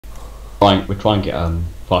We're trying to get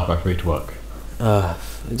Far Cry 3 to work.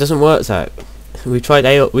 It doesn't work, Zach. We tried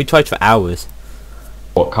for hours.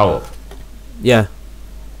 What, co-op? Yeah.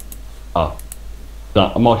 Oh. No,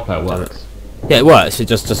 a multiplayer works. Yeah, it works. It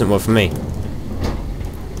just doesn't work for me.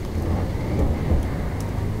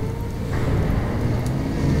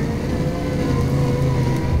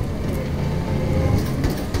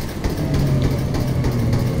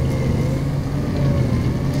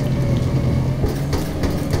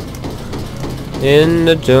 In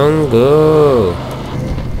the jungle.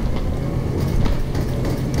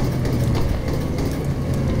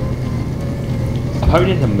 I'm hoping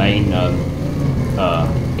there's a main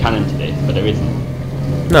canon to this, but there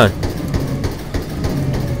isn't. No.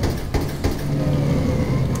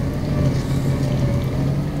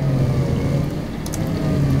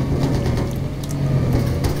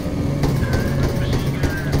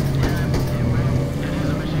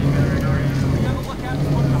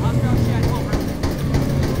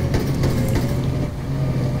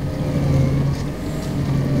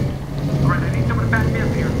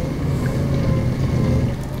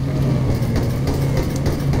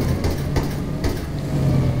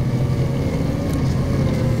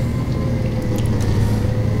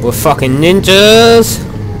 We're fucking ninjas!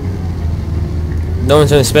 No one's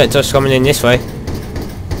gonna expect us coming in this way.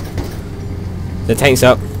 The tank's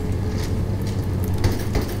up.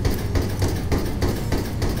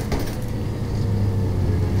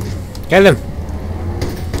 Get him!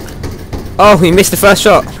 Oh, he missed the first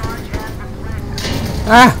shot!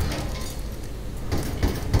 Ah!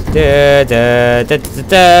 Da da da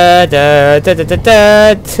da da da da da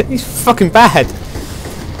da. He's fucking bad!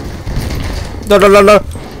 No no no no!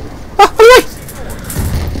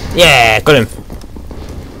 Yeah, got him.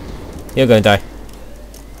 You're gonna die.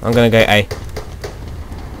 I'm gonna go A.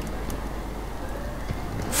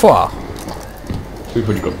 Four. We've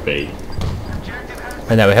already got B.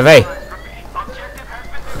 And now we have A.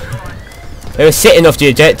 They were sitting off the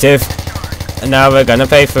objective, and now we're gonna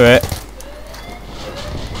pay for it.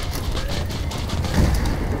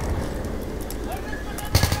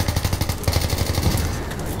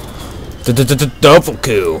 Double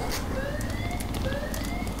kill.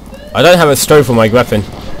 I don't have a strobe for my weapon.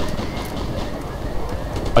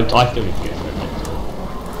 I still need to get a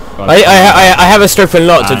strobe. I have a strobe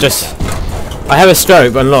unlocked. I have a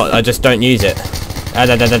strobe unlocked. I just don't use it. I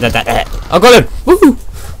got him. Woo!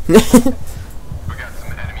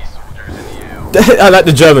 I like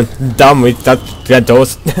the German. Dumb with that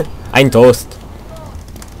toast. Ein Toast.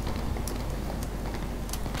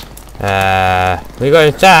 We got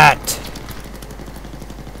in chat.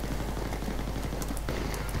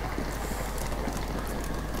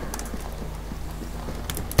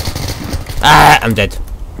 Ah, I'm dead.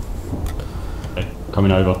 Okay,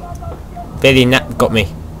 coming over. Billy Nap got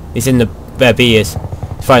me. He's in the B is.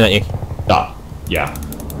 Fine, aren't you? Ah, yeah.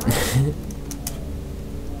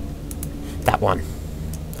 That one.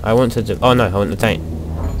 I want to do. Oh no, I want the tank.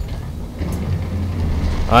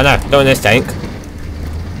 Oh no, don't want this tank.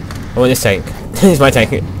 I want this tank. This is my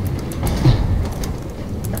tank.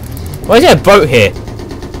 Why is there a boat here?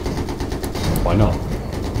 Why not?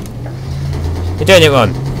 You're doing it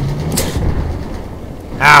wrong.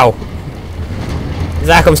 Ow!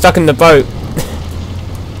 Zach, I'm stuck in the boat.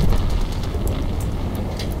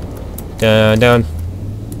 Dun dun.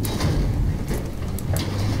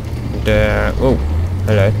 Oh,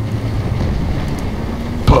 hello.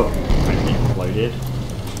 Loaded.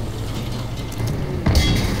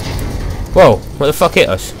 Whoa, what the fuck hit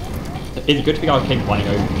us? Is it good to be I keep running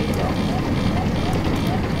over here?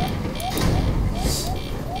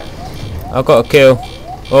 I've got a kill.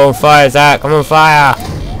 Oh, on fire, Zach, I'm on fire!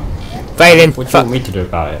 Failing! What do you want me to do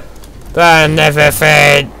about it? Burn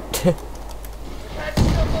everything!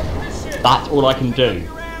 That's all I can do.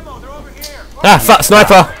 Ah, fuck,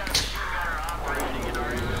 sniper!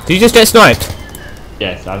 Did you just get sniped?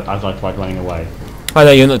 Yes, as I tried running away. Oh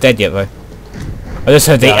no, you're not dead yet, bro. I just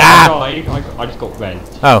heard the Yeah, ah! no, I just got red.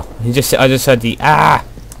 Oh, I just heard the ah!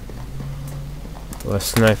 What a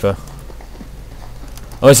sniper.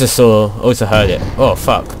 I also heard it. Oh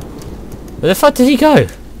fuck. Where the fuck did he go?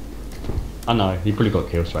 I know, he probably got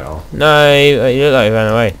killed straight off. No, he looked like he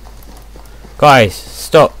ran away. Guys,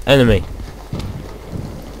 stop, enemy.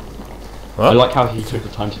 What? I like how he took the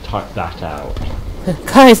time to type that out.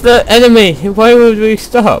 Guys, the enemy! Why would we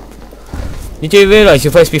stop? You do realise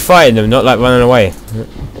you're supposed to be fighting them, not like running away.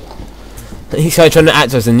 He's like trying to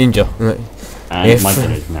act as a ninja. And my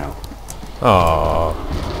village now. Oh.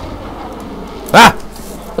 Ah!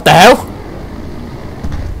 What the hell?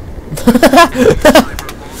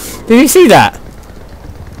 Did you see that?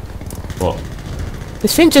 What?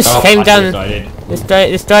 This thing just Oh, came I down. decided.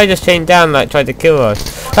 This guy just came down, like, tried to kill us.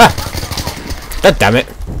 Ah! God damn it.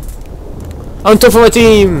 On top of my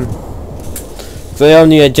team! They are on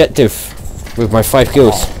the objective with my 5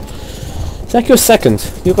 kills. It's like you're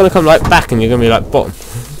second. You're gonna come like back and you're gonna be like bottom.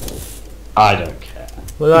 I don't care.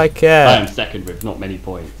 Well, I care. I am second with not many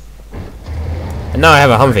points. And now I have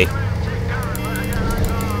a Humvee.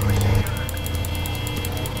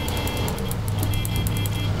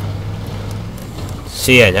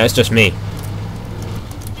 So yeah, now it's just me.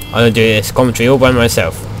 I'm gonna do this commentary all by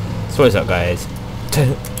myself. That's what that guy is.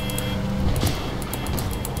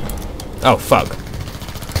 Oh fuck.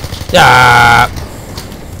 Ah!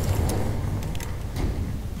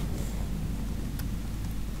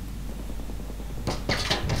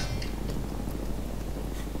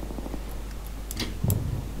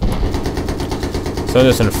 So I'm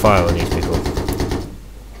just gonna fire on these people.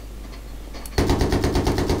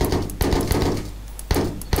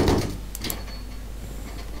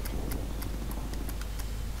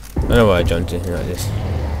 I don't know why I jumped in like this.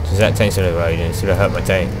 Because that tank's gonna ride and it's gonna hurt my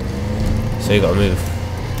tank. So you gotta move.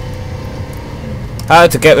 How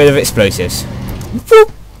to get rid of explosives.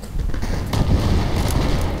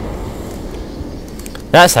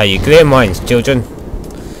 That's how you clear mines, children.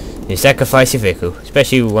 You sacrifice your vehicle,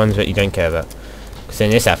 especially ones that you don't care about. Because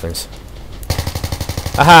then this happens.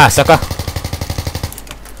 Aha, sucker!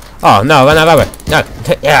 Oh no, run out of rubber! No!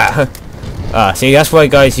 Yeah! Ah, see, that's why,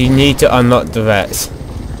 guys, you need to unlock the vets.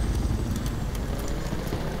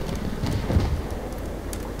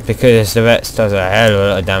 Because the vets does a hell of a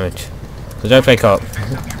lot of damage. So don't play cop.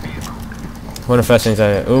 One of the first things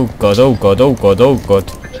I... Oh god, oh god, oh god, oh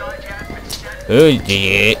god. Oh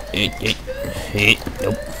yeah.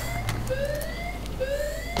 Nope.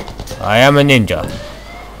 I am a ninja.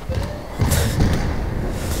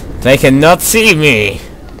 They cannot see me.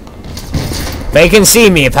 They can see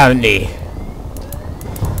me apparently.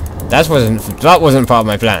 That wasn't part of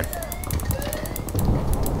my plan.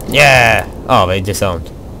 Yeah. Oh, they disarmed.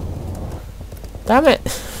 Damn it.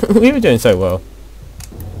 We were doing so well.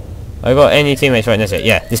 I got any teammates right next to it.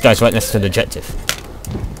 Yeah, this guy's right next to the objective.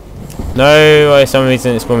 No, for some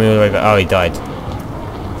reason it's spawned me all the way back. Oh, he died.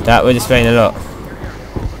 That would explain a lot.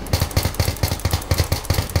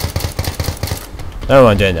 No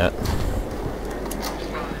one doing that.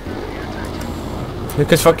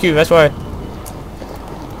 Because fuck you, that's why.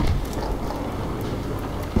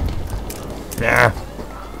 Nah.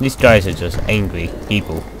 These guys are just angry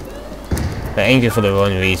people. They're angry for the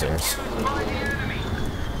wrong reasons.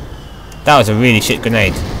 That was a really shit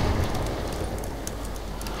grenade.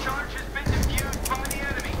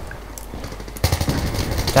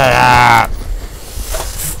 Ta-da!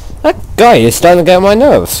 That guy is starting to get on my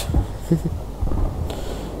nerves.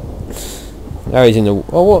 Now he's in the...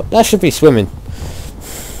 Oh, what? That should be swimming.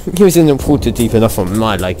 He was in the water deep enough for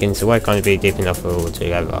my liking, so why can't it be deep enough for all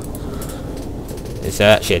together? Is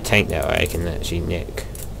there actually a tank there I can actually nick?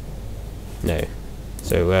 No.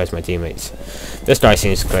 So where's my teammates? This guy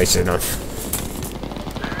seems close enough.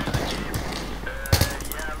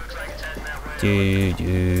 Do we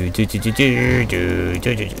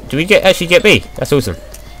actually get B? That's awesome.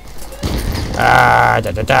 Ah,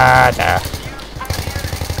 da da da da.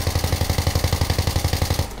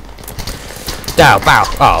 Dow, bow.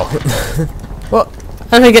 Oh. What?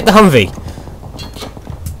 How did I get the Humvee?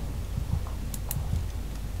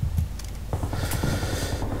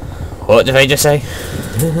 What did they just say?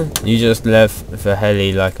 You just left the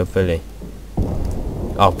heli like a pulley.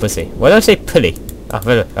 Oh, pussy. Why did I say pulley?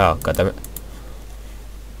 Oh, goddammit.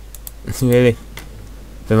 Really?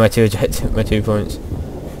 For my 2 points.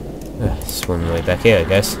 It's one way back here, I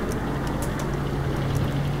guess.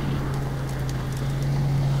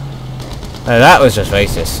 Oh, that was just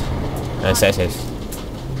racist. And sexist.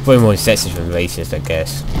 Probably more sexist than racist, I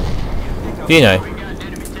guess. But you know,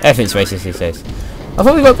 everything's racist these days. I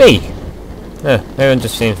thought we got B. No, maybe I'm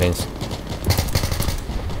just seeing things.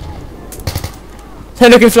 Hey,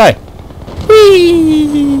 look and fly!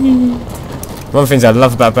 Whee! One of the things I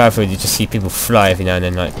love about Battlefield, you just see people fly every now and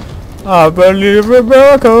then, like, I believe in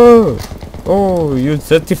America! Oh, you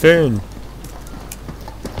set the thing.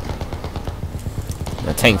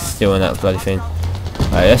 The tank's still on that bloody thing.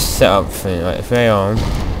 Alright, let's set up thing. Right, if they are on.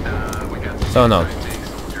 So on.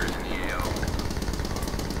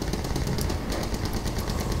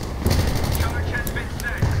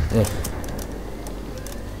 Yeah.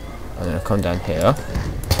 I'm gonna come down here.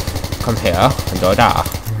 Come here and go there.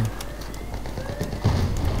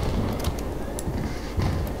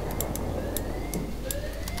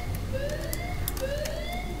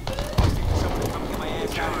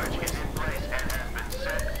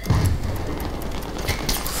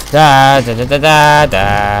 Da da da da da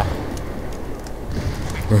da.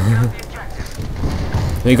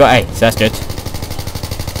 We got 8, so that's good.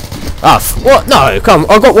 Ah, what? No, come,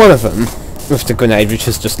 I got one of them with the grenade, which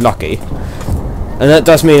is just lucky. And that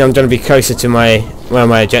does mean I'm going to be closer to one of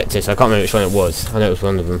my objectives. I can't remember which one it was. I know it was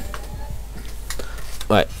one of them.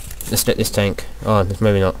 Right, let's get this tank. Oh,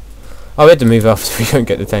 maybe not. Oh, we had to move off so we don't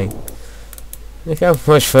get the tank. Look how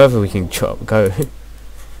much further we can go.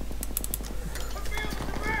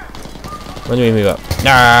 When do we move up?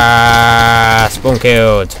 Ah, spawn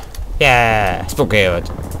killed. Yeah, spawn killed.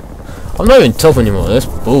 I'm not even top anymore. That's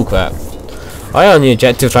bullcrap. I own the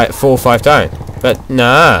objective like 4 or 5 times, but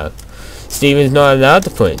no, Steven's not allowed the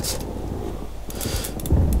points.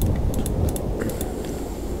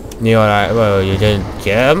 You're like, well, you didn't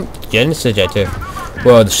get this objective.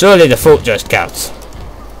 Well, surely the fault just counts.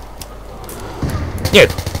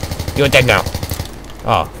 You're dead now.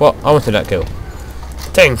 Oh, what? I wanted that kill.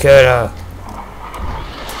 Tinker.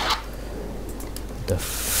 The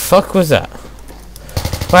fuck was that?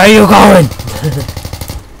 Where are you going?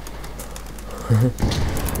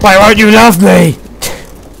 Why won't you love me?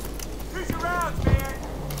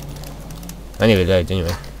 I nearly died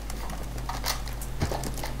anyway.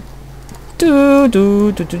 Do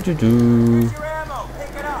do do do do do.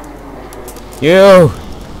 You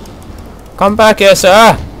come back here,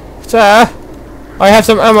 sir. Sir, I have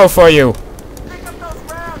some ammo for you.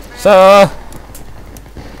 Sir.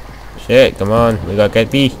 Shit, come on, we gotta get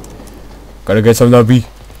B. Gotta get some of that B.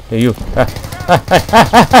 Hey you.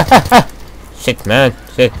 Shit, man.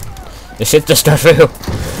 Shit. This shit just got through.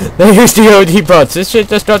 They used the OD bots. This shit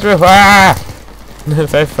just got through. Ah!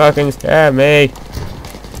 They fucking scare me.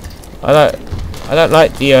 I don't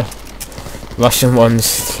like the Russian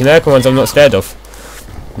ones. The American ones I'm not scared of.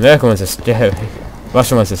 The American ones are scary.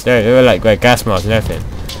 Russian ones are scary. They were like great gas masks and everything.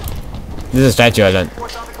 This is a strategy I learned.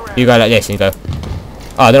 You go like this and you go.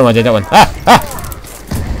 Oh, I don't know why I did that one. Ah! Ah!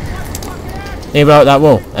 You blow up that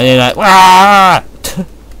wall and you're like, ah!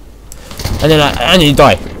 And then and you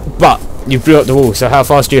die. But you blew up the wall, so how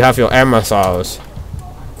fast do you have your air missiles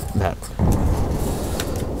back?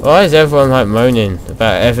 Why is everyone like moaning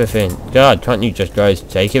about everything? God, can't you just guys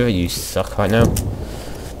take it? You suck right now.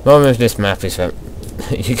 The problem with this map is that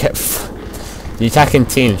you get the attacking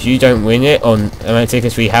teams. You don't win it on the amount of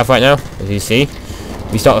tickets we have right now. As you see,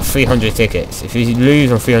 we start with 300 tickets. If you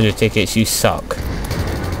lose on 300 tickets, you suck.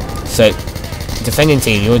 So, defending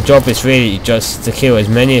team, your job is really just to kill as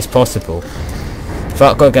many as possible.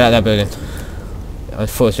 Fuck, gotta get out of that building. I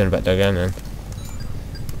thought it was going back there again then.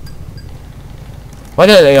 Why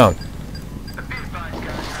don't they on?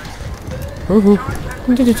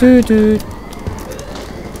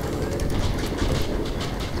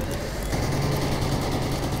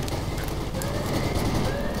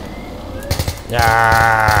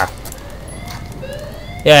 Ah!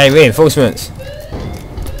 Yeah, reinforcements.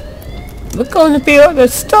 We're going to be on the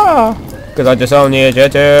star! Because I just own the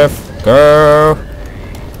objective. Go!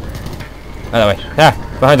 Out of the way. Ah!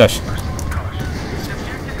 Behind us.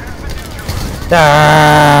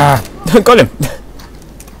 Ah! Got him!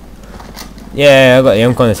 Yeah, I got the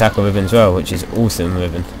Uncon attacker ribbon as well, which is awesome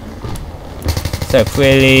ribbon. So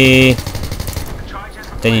pretty.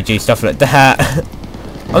 Then you do stuff like that.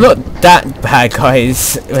 I'm not that bad,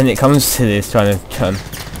 guys, when it comes to this trying to run.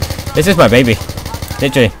 This is my baby.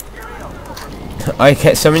 Literally. I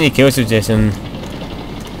get so many kills with this and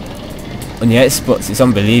on the 8 spots, it's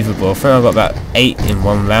unbelievable. I think I got about 8 in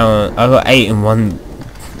one round. I got 8 in one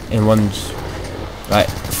like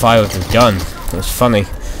fire with the gun. It was funny.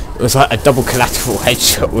 It was like a double collateral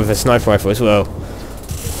headshot with a sniper rifle as well.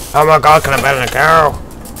 Oh my god, can I battle a girl?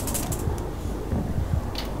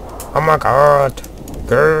 Oh my god.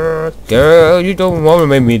 Girl, you don't want to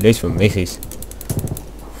make me this for Macy's.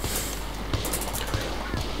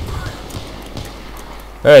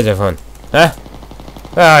 Where is everyone? Huh?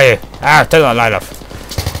 Where are you? Ah, turn that light off.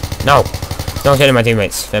 No. Don't kill my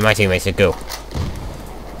teammates. They're my teammates, they're cool.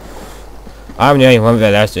 I'm the only one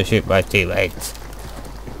that has to shoot my teammates.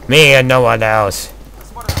 Me and no one else.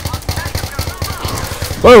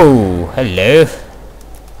 Whoa! Hello.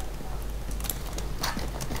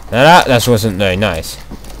 Now that wasn't very nice.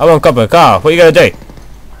 I want a couple of car. What are you gonna do?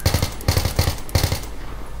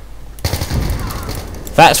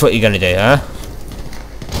 That's what you're gonna do, huh?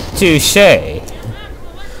 Touche. I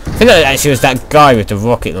think that actually was that guy with the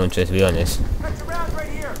rocket launcher, to be honest.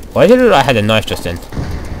 Why did it look like I had a knife just then?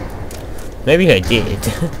 Maybe I did.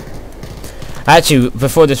 Actually,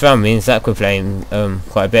 before this round, me and Zach were playing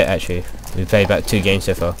quite a bit. Actually, we played about 2 games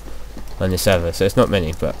so far on the server, so it's not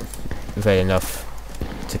many, but we played enough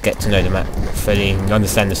to get to know the map fully and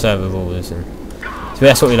understand the server rules, and it's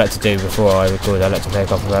that's what we like to do before I record. I like to play a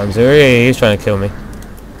couple of rounds. He's trying to kill me.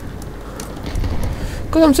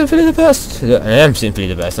 God, I'm simply the best. I am simply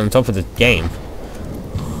the best on top of the game.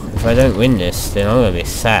 If I don't win this, then I'm going to be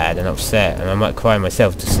sad and upset, and I might cry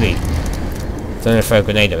myself to sleep. So I'm going to throw a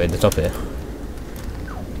grenade over the top here.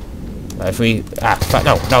 If we... Ah, fuck,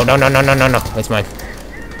 no. It's mine.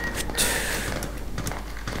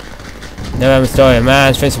 Never have a story. A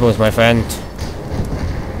man's principles, my friend.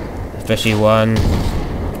 Especially one...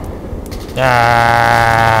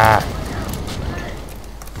 Ah!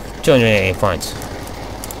 280 points.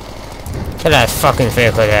 Kill that fucking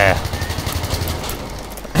vehicle there.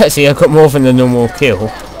 Actually, I got more than the normal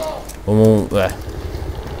kill. Or more...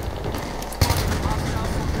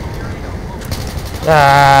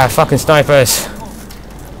 Ah, fucking snipers.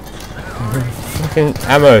 Fucking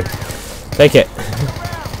ammo. Take it.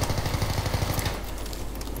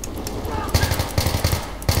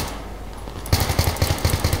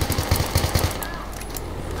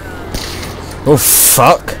 Oh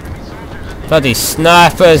fuck. Bloody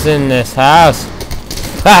snipers in this house.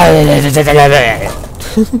 I'm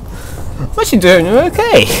actually doing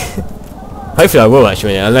okay. Hopefully I will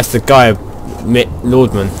actually, unless the guy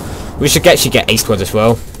Lordman. We should actually get A squad as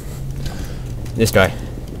well. This guy.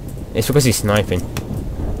 It's because he's sniping.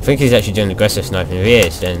 I think he's actually doing aggressive sniping. If he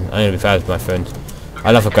is, then I'm gonna be proud of my friend.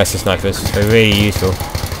 I love aggressive snipers. They're really useful.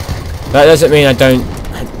 That doesn't mean I don't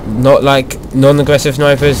not like non-aggressive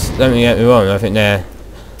snipers. Don't get me wrong. I think they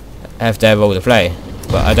have their role to play.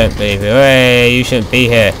 But I don't believe it. Hey, you shouldn't be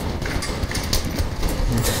here.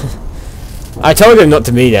 I told him not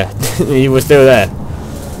to be there. He was still there.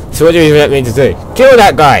 So what do you want me to do? Kill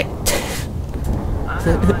that guy!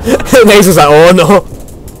 Nace was like, oh no!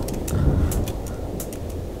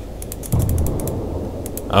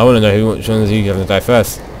 I want to know which one of you are going to die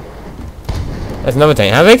first. That's another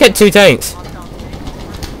tank. How do they get 2 tanks?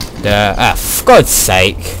 For God's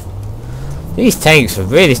sake. These tanks are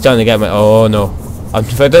really starting to get me. Oh no.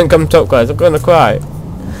 If I don't come top, guys, I'm going to cry.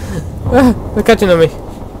 They're catching on me.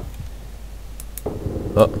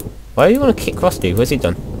 What? Why do you want to kick Rusty? What's he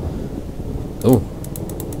done? Ooh.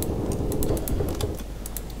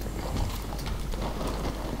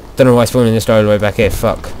 Don't know why I spawned in this door all the way back here.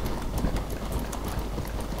 Fuck.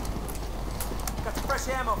 Got some fresh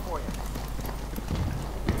ammo for you.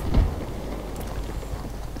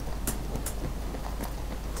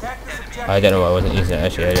 I don't know why I wasn't using it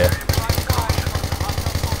actually earlier.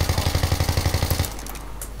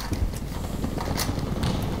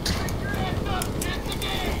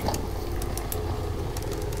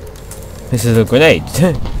 This is a grenade.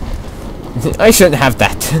 I shouldn't have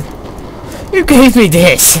that. You gave me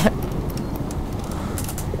this!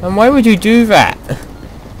 And why would you do that?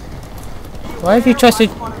 Why have you trusted...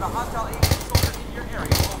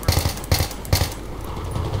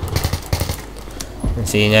 And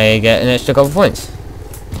see, now you get an extra couple points.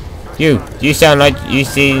 You sound like you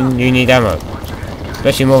need ammo.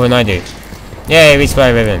 Especially more than I do. Yay,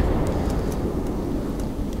 resupply ribbon.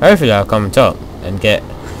 Hopefully I'll come top and get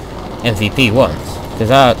MVP once.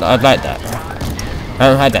 Because I'd like that. I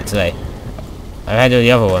haven't had that today. I've had all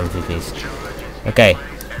the other MVPs. Okay.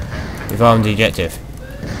 We've armed the objective.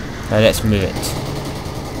 Now let's move it.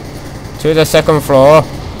 To the second floor.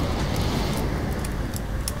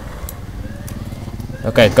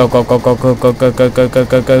 Okay, go.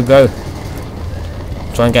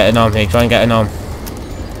 Try and get an arm here, try and get an arm.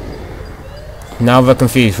 Now we're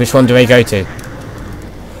confused. Which one do I go to?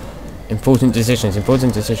 Important decisions.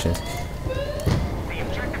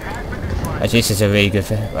 Actually, this is a really good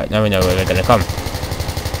thing. Right, now we know where they're gonna come.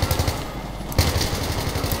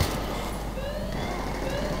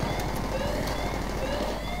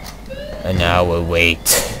 And now we'll wait.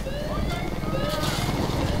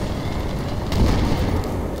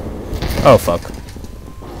 Oh fuck.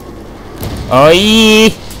 Oh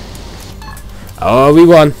yee! Oh, we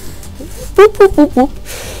won. Boop, boop, boop, boop.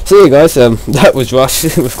 See you guys, that was Rush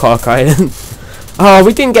with Karg Island. Oh,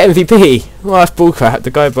 we didn't get MVP. Well, that's bullcrap.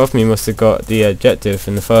 The guy above me must have got the objective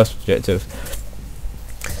in the first objective.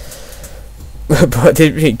 But I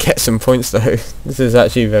did really get some points though. This is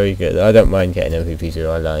actually very good. I don't mind getting MVP, do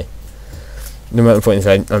I lie? The amount of points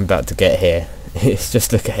I'm about to get here. It's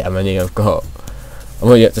just look at how many I've got. I'm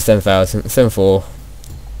already up to 7,000. 7,4.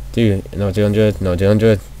 No 200. No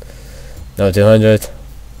 200. No 200.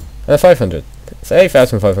 And 500. So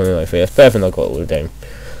 8,593. That's better than I got all the time.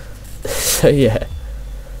 So yeah.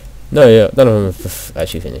 No, yeah, none of them have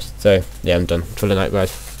actually finished. So yeah, I'm done for the night,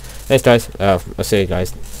 guys. Thanks, guys. I'll see you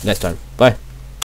guys next time. Bye.